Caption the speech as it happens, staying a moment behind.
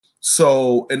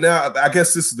So, and now I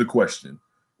guess this is the question.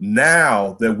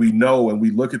 Now that we know and we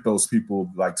look at those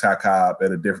people like Ty Cobb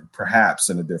at a different,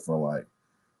 perhaps in a different light,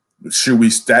 should we?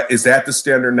 Is that the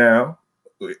standard now?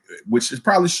 Which it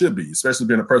probably should be, especially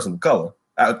being a person of color.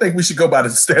 I think we should go by the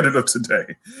standard of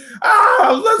today.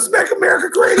 Let's make America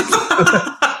great again.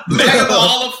 Back in the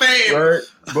Hall of Fame. Right?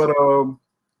 But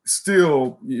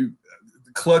still, the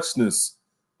clutchness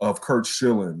of Curt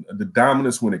Schilling, the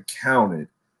dominance when it counted.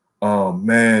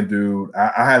 Man, dude,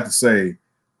 I have to say,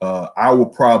 I will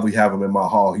probably have him in my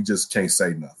hall. He just can't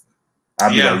say nothing.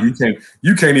 I'd be like,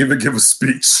 you can't even give a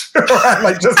speech. Right?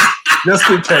 Like just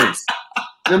in case.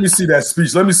 Let me see that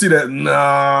speech. Let me see that.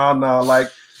 No. Like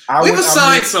we've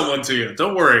assigned someone to you.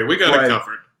 Don't worry, we got it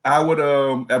covered. I would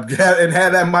and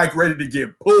had that mic ready to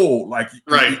get pulled. Like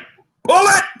right. Pull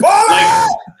it!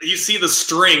 You see the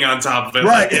string on top of it.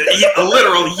 Right. Like a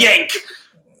literal yank.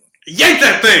 Yank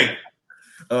that thing.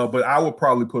 But I would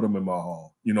probably put him in my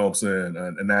hall. You know what I'm saying?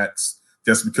 And that's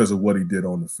just because of what he did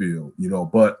on the field. You know,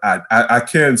 but I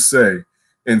can say,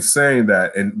 in saying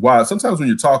that, and while sometimes when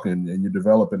you're talking and you're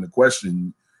developing the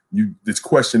question, this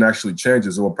question actually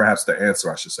changes, or perhaps the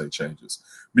answer, I should say, changes.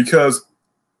 Because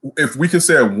if we can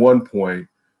say at one point,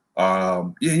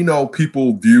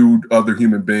 people viewed other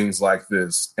human beings like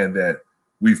this and that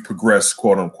we've progressed,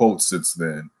 quote unquote, since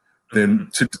then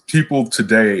people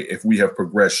today, if we have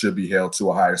progressed, should be held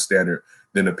to a higher standard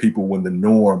than the people when the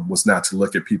norm was not to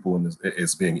look at people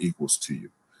as being equals to you.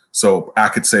 So I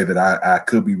could say that I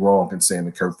could be wrong in saying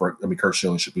that Curt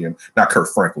Schilling should be in, not Kurt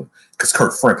Franklin, because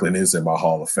Kurt Franklin is in my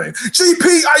Hall of Fame.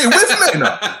 GP, are you with me?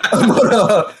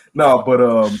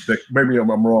 But maybe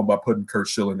I'm wrong by putting Curt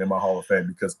Schilling in my Hall of Fame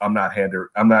because I'm not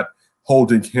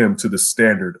holding him to the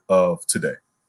standard of today.